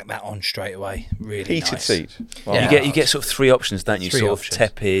 You whack that on straight away. Really heated nice. seat. Wow. Yeah. You get sort of three options, don't you? Of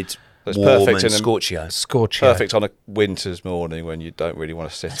tepid, That's warm, perfect and Scorchio. Perfect on a winter's morning when you don't really want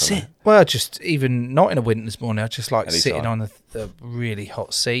to sit on it. Well, just even not in a winter's morning. I just like Anytime. sitting on the really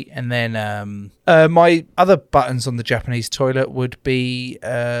hot seat. And then my other buttons on the Japanese toilet would be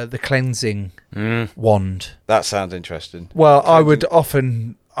the cleansing wand. That sounds interesting. Well, I would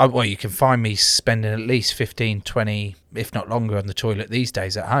often... you can find me spending at least 15, 20, if not longer, on the toilet these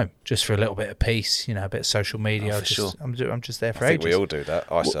days at home, just for a little bit of peace, a bit of social media. Sure. I'm just there for I think ages. we all do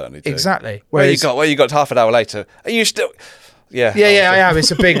that. I certainly do. Exactly. Where you got half an hour later? Are you still? Yeah. Yeah, I am.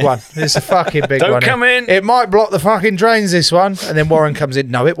 It's a big one. It's a fucking big one. Don't come in. It might block the fucking drains, this one. And then Warren comes in.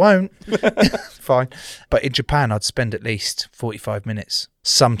 No, it won't. Fine. But in Japan, I'd spend at least 45 minutes,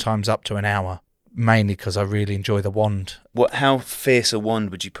 sometimes up to an hour. Mainly because I really enjoy the wand. How fierce a wand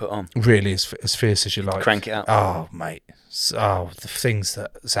would you put on? Really, as fierce as you like. Crank it up. Oh, mate. The things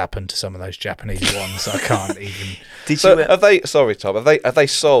that's happened to some of those Japanese wands, I can't even. Have they? Sorry, Tom. Have they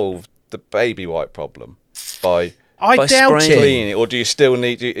solved the baby wipe problem by doubt it. Cleaning it, or do you still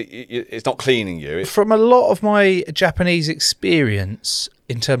need? It's not cleaning you. From a lot of my Japanese experience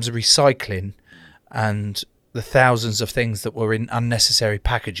in terms of recycling and the thousands of things that were in unnecessary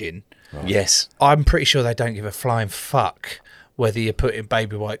packaging. Right. Yes. I'm pretty sure they don't give a flying fuck whether you're putting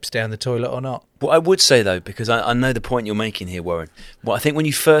baby wipes down the toilet or not. What I would say, though, because I know the point you're making here, Warren, I think when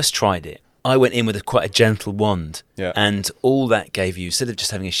you first tried it, I went in with quite a gentle wand, and all that gave you, instead of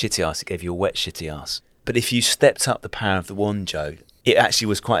just having a shitty ass, it gave you a wet shitty ass. But if you stepped up the power of the wand, Joe, it actually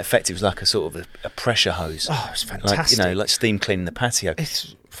was quite effective. It was like a sort of a pressure hose. Oh, it's fantastic. Like steam cleaning the patio.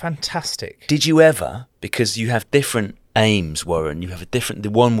 It's fantastic. Did you ever, because you have different aims, Warren,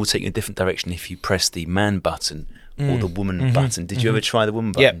 the one will take you in a different direction if you press the man button or the woman button. Did you ever try the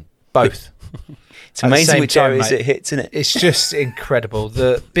woman button? Yeah, both. It's amazing which areas it hits, isn't it? It's just incredible.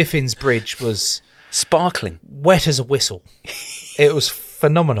 The Biffins Bridge was sparkling, wet as a whistle. It was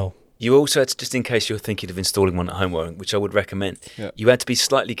phenomenal. You also had to, just in case you're thinking of installing one at home, Warren, which I would recommend, you had to be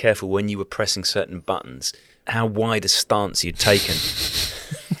slightly careful when you were pressing certain buttons, how wide a stance you'd taken.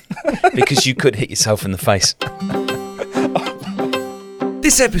 Because you could hit yourself in the face.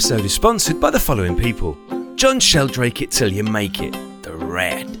 This episode is sponsored by the following people: John Sheldrake It Till You Make It, The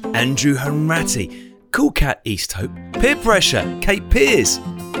Red, Andrew Hanratty, Cool Cat Easthope, Peer Pressure, Kate Pears,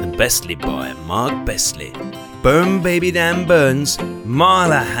 and Bestly Boy, Mark Bestly, Burn Baby Dan Burns,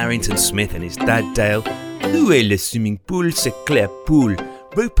 Marla Harrington Smith and his dad Dale, Louis Le Swimming Pool, Seclair Pool,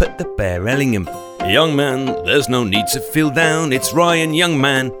 Rupert the Bear Ellingham, Young Man, There's No Need to Feel Down, It's Ryan Young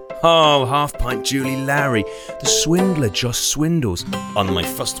Man, Oh, Half Pint Julie Larry, The Swindler Josh Swindles, On My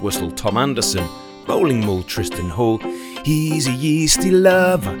First Whistle Tom Anderson, Rolling Mull Tristan Hall, He's a Yeasty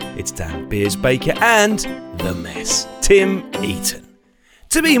Lover, It's Dan Beers Baker, and The Mess, Tim Eaton.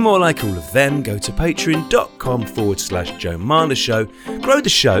 To be more like all of them, go to patreon.com/Joe Marler Show, grow the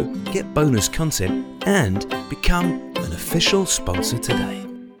show, get bonus content, and become an official sponsor today.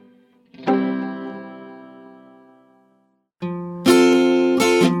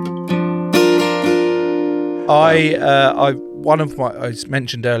 I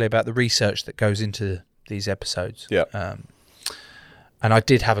mentioned earlier about the research that goes into these episodes. Yeah. And I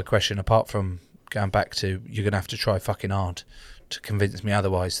did have a question, apart from going back to, you're going to have to try fucking hard to convince me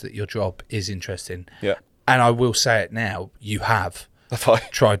otherwise that your job is interesting. Yeah. And I will say it now, you have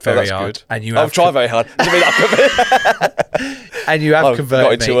tried very hard. Good. And you I've tried very hard. And you have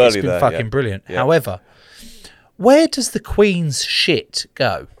converted me. Too early it's been fucking brilliant. Yeah. However, where does the Queen's shit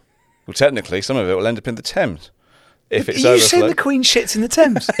go? Well, technically, some of it will end up in the Thames. If it's Are you saying overflow. the Queen shits in the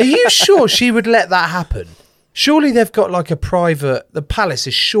Thames? Are you sure she would let that happen? Surely they've got like a private... The palace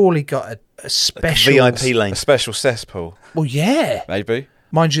has surely got a special... VIP lane. A special cesspool. Well, yeah. Maybe.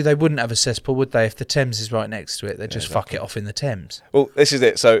 Mind you, they wouldn't have a cesspool, would they? If the Thames is right next to it, they'd just fuck it off in the Thames. Well, this is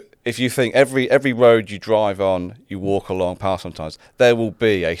it. So if you think every road you drive on, you walk along past sometimes, there will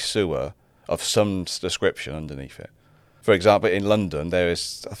be a sewer of some description underneath it. For example, in London, there's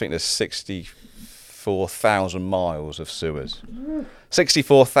 64,000 miles of sewers.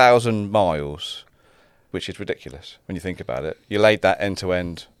 64,000 miles, which is ridiculous when you think about it. You laid that end to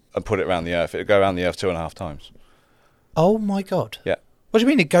end and put it around the earth, it would go around the earth 2.5 times. Oh my God. Yeah. What do you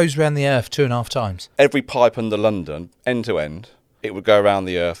mean it goes around the earth 2.5 times? Every pipe under London, end to end, it would go around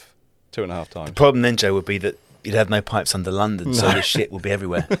the earth 2.5 times. The problem then, Joe, would be that you'd have no pipes under London, so the shit would be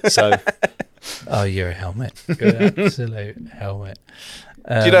everywhere. So, oh, you're a helmet. You're an absolute helmet.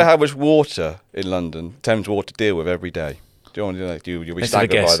 Do you know how much water in London Thames Water deal with every day? Do you want to know? You'll be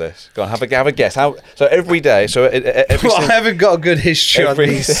staggered by this. Go on, have a guess. So every day. So I haven't got a good history on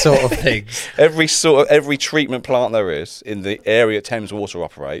these sort of things. Every treatment plant there is in the area Thames Water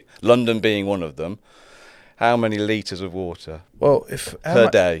operate, London being one of them. How many litres of water? Well, per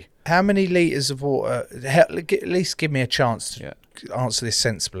day? How many litres of water? At least give me a chance to answer this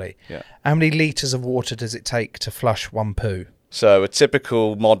sensibly. Yeah. How many litres of water does it take to flush one poo? So a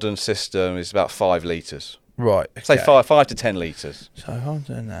typical modern system is about 5 litres. Right. Okay. Say 5 to 10 litres. So I'm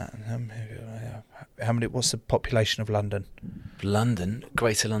doing that. How many? What's the population of London? London,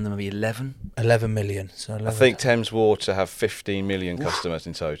 Greater London, maybe 11. 11 million. So 11. I think Thames Water have 15 million customers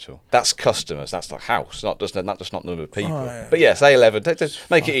in total. That's customers. That's the house, not just not the number of people. Right. But yeah, say 11.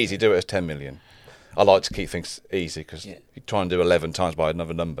 Make it easy. Do it as 10 million. I like to keep things easy because you try and do 11 times by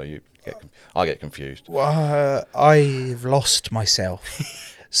another number, I get confused. Well, I've lost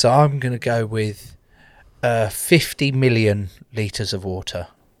myself, so I'm going to go with 50 million litres of water.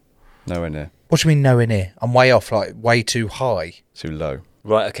 Nowhere near. What do you mean nowhere near? I'm way off, like way too high. Too low.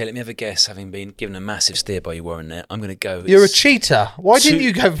 Right, okay, let me have a guess. Having been given a massive steer by you, Warren, there, I'm going to go... You're a cheater. Why didn't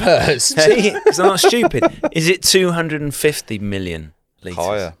you go first? Because I'm not stupid. Is it 250 million litres?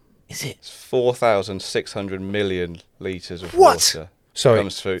 Higher. Is it? It's 4,600 million litres of What? water. Sorry,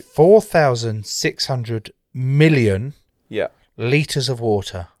 comes through. 4,600 million Yeah. litres of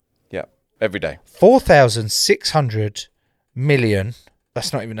water. Yeah. Every day. 4,600 million.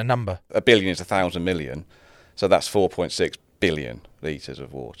 That's not even a number. A billion is 1,000 million. So that's 4.6 billion litres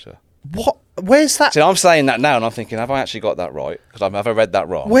of water. What? Where's that? See, I'm saying that now, and I'm thinking, have I actually got that right? Because have I read that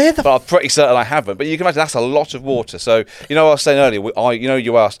wrong? Where the But I'm pretty certain I haven't. But you can imagine that's a lot of water. So, you know what I was saying earlier?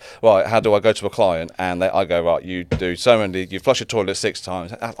 You asked, right, how do I go to a client? And I go, right, you do so many, you flush your toilet 6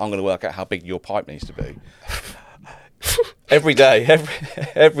 times. I'm going to work out how big your pipe needs to be. Every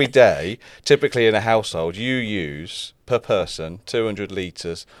day, typically in a household, you use, per person, 200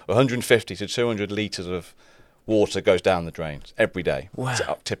 litres, 150 to 200 litres of water goes down the drains every day.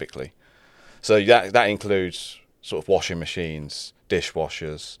 Wow. Typically. So that includes sort of washing machines,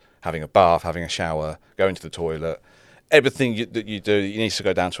 dishwashers, having a bath, having a shower, going to the toilet. Everything that you do, you need to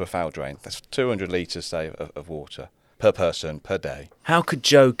go down to a foul drain. That's 200 litres, say, of water per person, per day. How could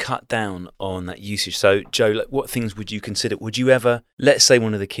Joe cut down on that usage? So, Joe, like, what things would you consider? Would you ever, let's say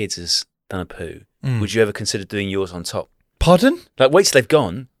one of the kids has done a poo, would you ever consider doing yours on top? Pardon? Like, wait till they've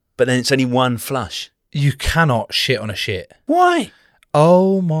gone, but then it's only one flush. You cannot shit on a shit. Why?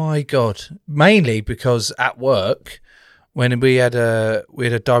 Oh my God. Mainly because at work, when we had a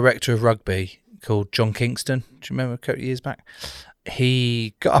director of rugby called John Kingston, do you remember a couple of years back?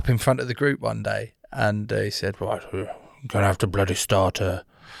 He got up in front of the group one day and he said, right, we're going to have to bloody start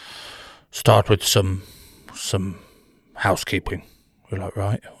with some housekeeping. We're like,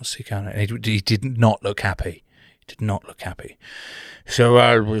 right, what's he going to? And he did not look happy. He did not look happy. So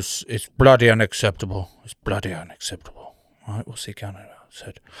it's bloody unacceptable. It's bloody unacceptable. Right, what's he going to do? I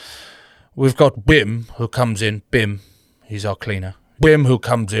said, we've got Bim who comes in. Bim, he's our cleaner. Bim who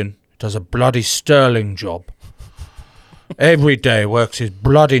comes in, does a bloody sterling job. Every day works his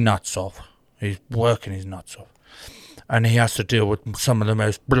bloody nuts off. He's working his nuts off. And he has to deal with some of the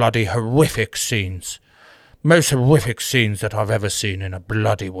most bloody horrific scenes. Most horrific scenes that I've ever seen in a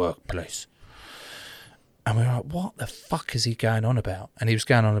bloody workplace. And we were like, what the fuck is he going on about? And he was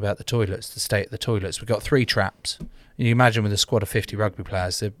going on about the toilets, the state of the toilets. We've got 3 traps. And you imagine with a squad of 50 rugby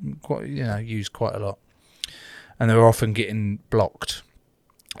players, they're quite, used quite a lot. And they were often getting blocked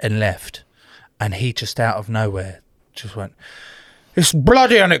and left. And he just out of nowhere just went, it's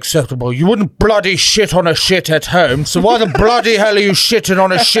bloody unacceptable. You wouldn't bloody shit on a shit at home, so why the bloody hell are you shitting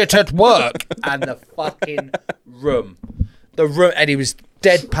on a shit at work? And the fucking room. And he was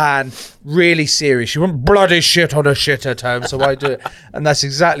deadpan, really serious. You wouldn't bloody shit on a shit at home, so why do it? And that's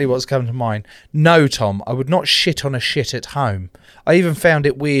exactly what's come to mind. No, Tom, I would not shit on a shit at home. I even found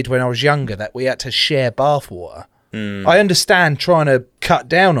it weird when I was younger that we had to share bathwater. I understand trying to cut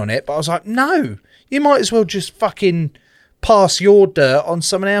down on it, but I was like, no, you might as well just fucking pass your dirt on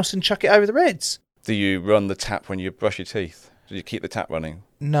someone else and chuck it over the Reds. Do you run the tap when you brush your teeth? Do you keep the tap running?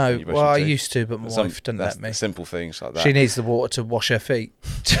 No, well, I used to, but my wife doesn't let me. Simple things like that. She needs the water to wash her feet.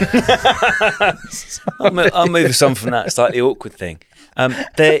 I'll move some from that slightly awkward thing.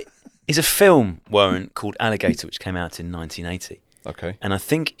 There is a film, Warren, called Alligator, which came out in 1980. Okay. And I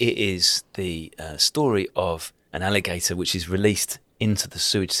think it is the story of an alligator which is released into the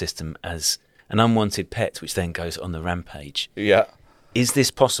sewage system as an unwanted pet, which then goes on the rampage. Yeah. Is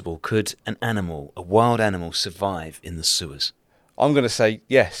this possible? Could an animal, a wild animal, survive in the sewers? I'm going to say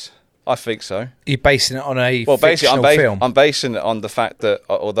yes. I think so. You're basing it on a fictional film? I'm basing it on the fact that,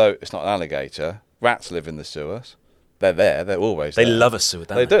 although it's not an alligator, rats live in the sewers. They're there. They're always there. They love a sewer,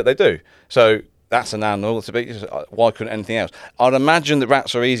 don't they? They do. So that's an animal. Why couldn't anything else? I'd imagine that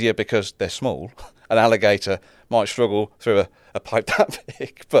rats are easier because they're small. An alligator might struggle through a pipe that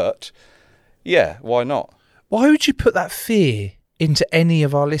big. But, yeah, why not? Why would you put that fear into any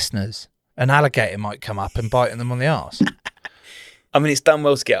of our listeners? An alligator might come up and bite them on the arse. I mean, it's done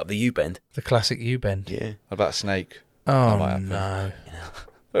well to get up the U-bend. The classic U-bend. Yeah. What about a snake? Oh, no.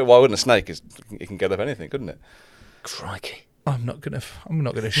 Well, why wouldn't a snake? It can get up anything, couldn't it? Crikey. I'm not gonna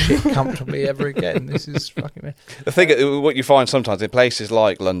shit comfortably ever again. This is fucking me. The thing, what you find sometimes in places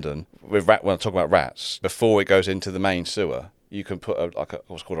like London, when I talk about rats, before it goes into the main sewer, you can put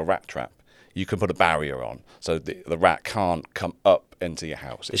what's called a rat trap. You can put a barrier on, so the rat can't come up into your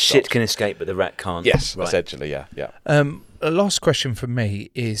house. The shit can escape, but the rat can't. Yes, right. essentially, yeah. A last question from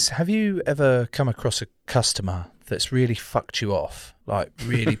me is: have you ever come across a customer that's really fucked you off, like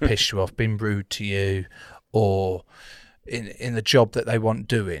really pissed you off, been rude to you, or in the job that they want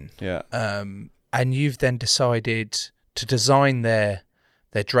doing? Yeah. And you've then decided to design their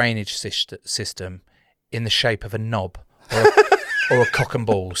drainage system in the shape of a knob or a cock and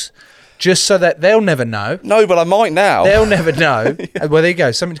balls. Just so that they'll never know. No, but I might now. They'll never know. Yeah. Well, there you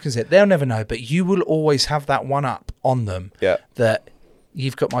go. Something to consider. They'll never know, but you will always have that one up on them. Yeah. That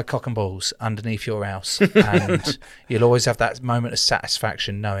you've got my cock and balls underneath your house, and you'll always have that moment of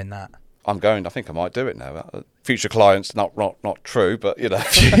satisfaction knowing that. I think I might do it now. Future clients, not true, but you know.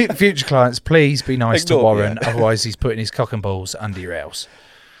 Future clients, please be nice Ignore, to Warren. yeah. Otherwise, he's putting his cock and balls under your house.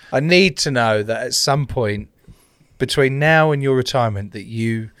 I need to know that at some point between now and your retirement that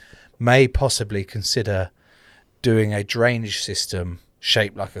you may possibly consider doing a drainage system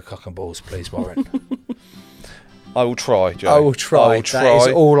shaped like a cock and balls, please, Warren. I will try, Joe. I will try. That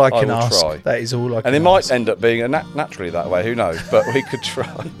is all I can ask. Try. That is all I can ask. And it might end up being naturally that way, who knows? But we could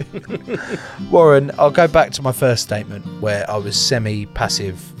try. Warren, I'll go back to my first statement where I was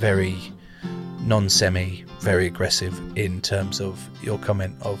semi-passive, very non-semi, very aggressive in terms of your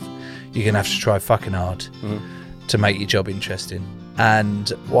comment of you're going to have to try fucking hard to make your job interesting. And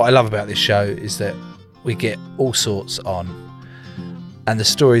what I love about this show is that we get all sorts on, and the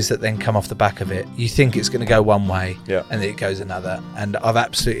stories that then come off the back of it, you think it's going to go one way, and then it goes another. And I've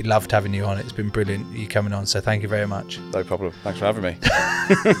absolutely loved having you on. It's been brilliant you coming on, so thank you very much. No problem. Thanks for having me.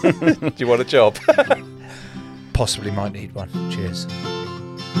 Do you want a job? Possibly might need one. Cheers.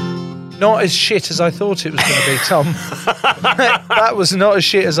 Not as shit as I thought it was going to be, Tom. That was not as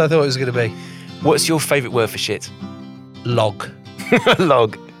shit as I thought it was going to be. What's your favourite word for shit? Log.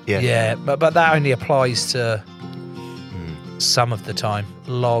 Log. Yeah. Yeah, but that only applies to some of the time.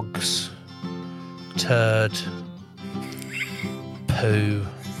 Logs, turd, poo.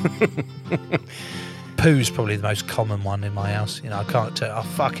 Poo's probably the most common one in my house. You know, I can't tell. Oh,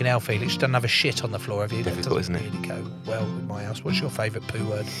 fucking hell, Felix, doesn't have a shit on the floor, have you? Difficult, isn't it? Really go well with my house. What's your favourite poo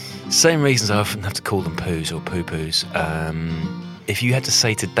word? Same reasons I often have to call them poos or poo-poos. If you had to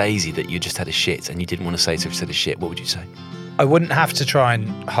say to Daisy that you just had a shit and you didn't want to say to her if you had a shit, what would you say? I wouldn't have to try and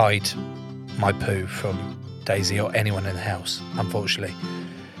hide my poo from Daisy or anyone in the house, unfortunately.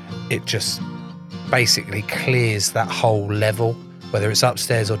 It just basically clears that whole level, whether it's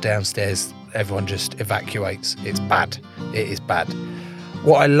upstairs or downstairs. Everyone just evacuates. It's bad. It is bad.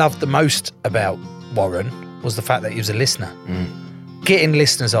 What I loved the most about Warren was the fact that he was a listener. Getting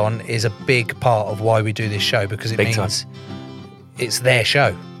listeners on is a big part of why we do this show, because it means it's their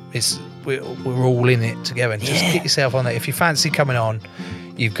show. We're all in it together. And just get yourself on there. If you fancy coming on,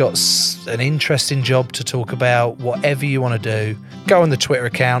 you've got an interesting job to talk about, whatever you want to do, go on the Twitter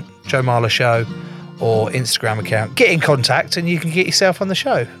account, Joe Marler Show, or Instagram account. Get in contact and you can get yourself on the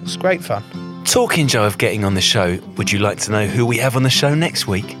show. It's great fun. Talking, Joe, of getting on the show, would you like to know who we have on the show next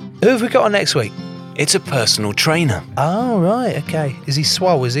week? Who have we got on next week? It's a personal trainer. Oh, right, okay. Is he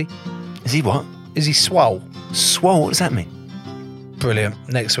swole, is he? Is he what? Is he swole? Swole? What does that mean? Brilliant.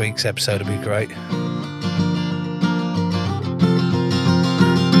 Next week's episode will be great.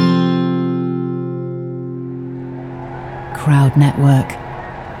 Crowd Network,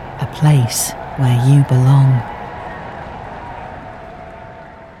 a place where you belong.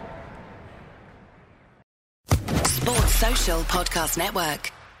 Sports Social Podcast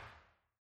Network.